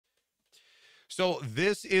So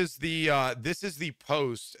this is the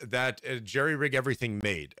post that Jerry Rig Everything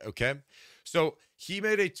made. Okay, so he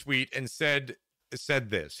made a tweet and said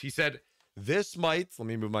this. He said, "This might, let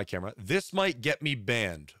me move my camera. This might get me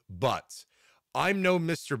banned, but I'm no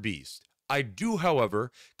Mr. Beast. I do, however,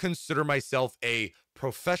 consider myself a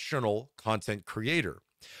professional content creator."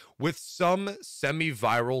 With some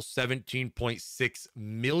semi-viral 17.6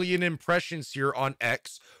 million impressions here on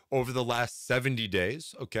X over the last 70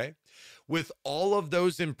 days, okay? With all of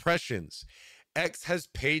those impressions, X has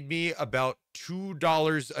paid me about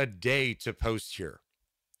 $2 a day to post here,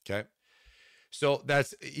 okay? So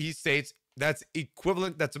he states, that's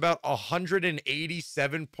equivalent, that's about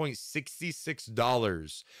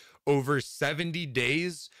 $187.66 over 70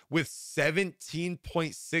 days with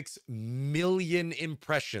 17.6 million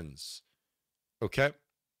impressions. Okay.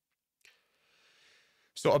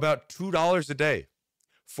 So about $2 a day.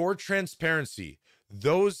 For transparency,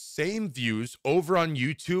 those same views over on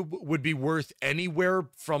YouTube would be worth anywhere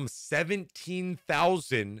from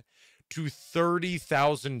 $17,000 to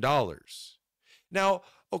 $30,000. Now,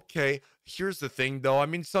 okay, here's the thing though. I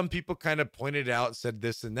mean, some people kind of pointed out, said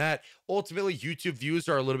this and that. Ultimately, YouTube views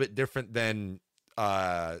are a little bit different than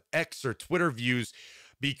X or Twitter views,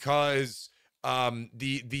 because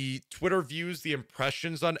the Twitter views, the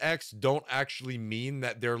impressions on X don't actually mean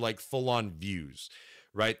that they're like full-on views,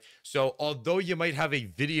 right? So although you might have a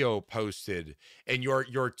video posted and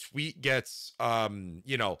your tweet gets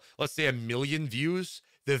you know, let's say 1 million views,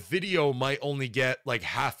 the video might only get like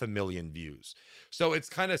 500,000 views. So it's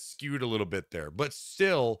kind of skewed a little bit there, but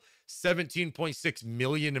still 17.6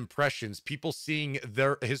 million impressions, people seeing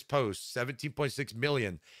his posts, 17.6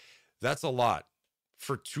 million. That's a lot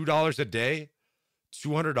for $2 a day,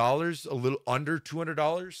 $200, a little under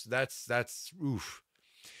 $200. That's oof.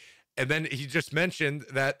 And then he just mentioned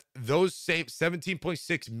that those same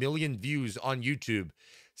 17.6 million views on YouTube,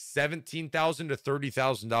 $17,000 to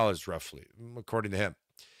 $30,000 roughly, according to him.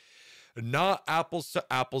 Not apples to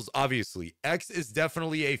apples, obviously. X is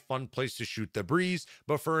definitely a fun place to shoot the breeze,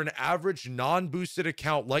 but for an average non-boosted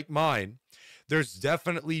account like mine, there's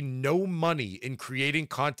definitely no money in creating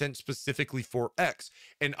content specifically for X.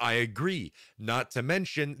 And I agree, not to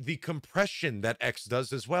mention the compression that X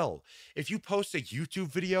does as well. If you post a YouTube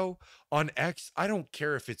video on X, I don't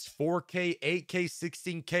care if it's 4K, 8K,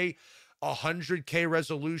 16K, 100K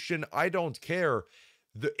resolution, I don't care.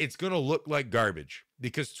 It's going to look like garbage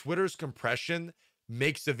because Twitter's compression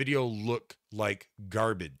makes the video look like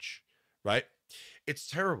garbage, right? It's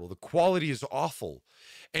terrible. The quality is awful.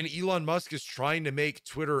 And Elon Musk is trying to make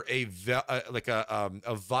Twitter a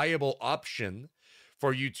viable option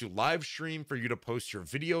for you to live stream, for you to post your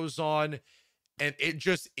videos on, and it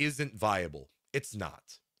just isn't viable. It's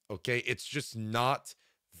not, okay? It's just not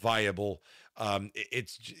viable.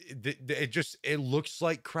 It looks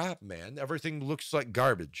like crap, man. Everything looks like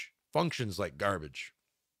garbage, functions like garbage.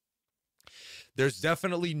 There's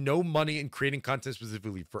definitely no money in creating content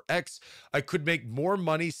specifically for X. I could make more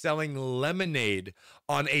money selling lemonade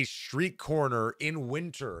on a street corner in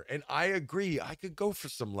winter. And I agree. I could go for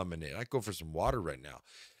some lemonade. I'd go for some water right now.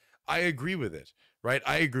 I agree with it, right?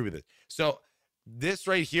 I agree with it. So this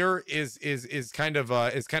right here is kind of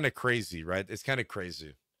crazy, right? It's kind of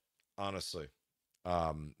crazy, honestly.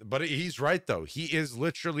 But he's right though. He is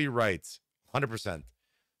literally right, 100%.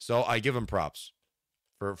 So I give him props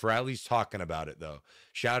for at least talking about it though.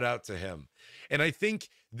 Shout out to him. And I think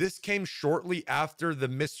this came shortly after the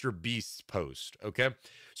Mr. Beast post. Okay,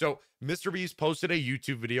 so Mr. Beast posted a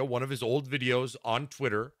YouTube video, one of his old videos on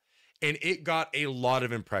Twitter, and it got a lot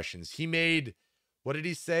of impressions. He made, what did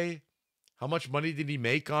he say? How much money did he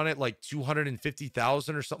make on it? Like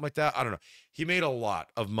 250,000 or something like that. I don't know. He made a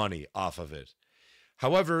lot of money off of it.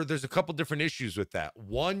 However, there's a couple different issues with that.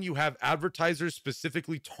 One, you have advertisers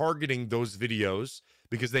specifically targeting those videos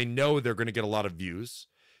because they know they're going to get a lot of views.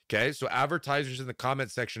 Okay, so advertisers in the comment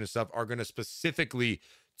section and stuff are going to specifically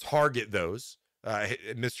target those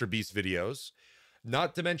Mr. Beast videos.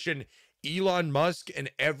 Not to mention Elon Musk and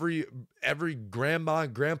every grandma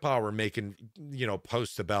and grandpa were making, you know,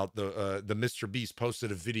 posts about the Mr. Beast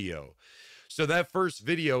posted a video. So that first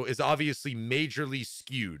video is obviously majorly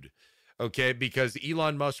skewed. Okay, because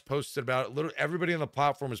Elon Musk posted about it. Everybody on the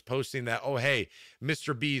platform is posting that, oh, hey,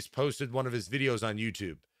 Mr. Beast posted one of his videos on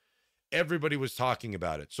YouTube. Everybody was talking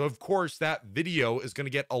about it. So, of course, that video is going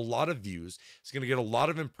to get a lot of views. It's going to get a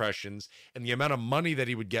lot of impressions. And the amount of money that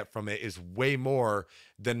he would get from it is way more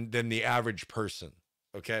than the average person.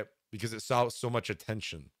 Okay, because it saw so much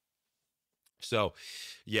attention. So,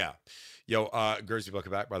 yeah. Yo, Gursy,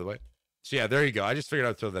 welcome back, by the way. So, yeah, there you go. I just figured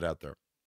I'd throw that out there.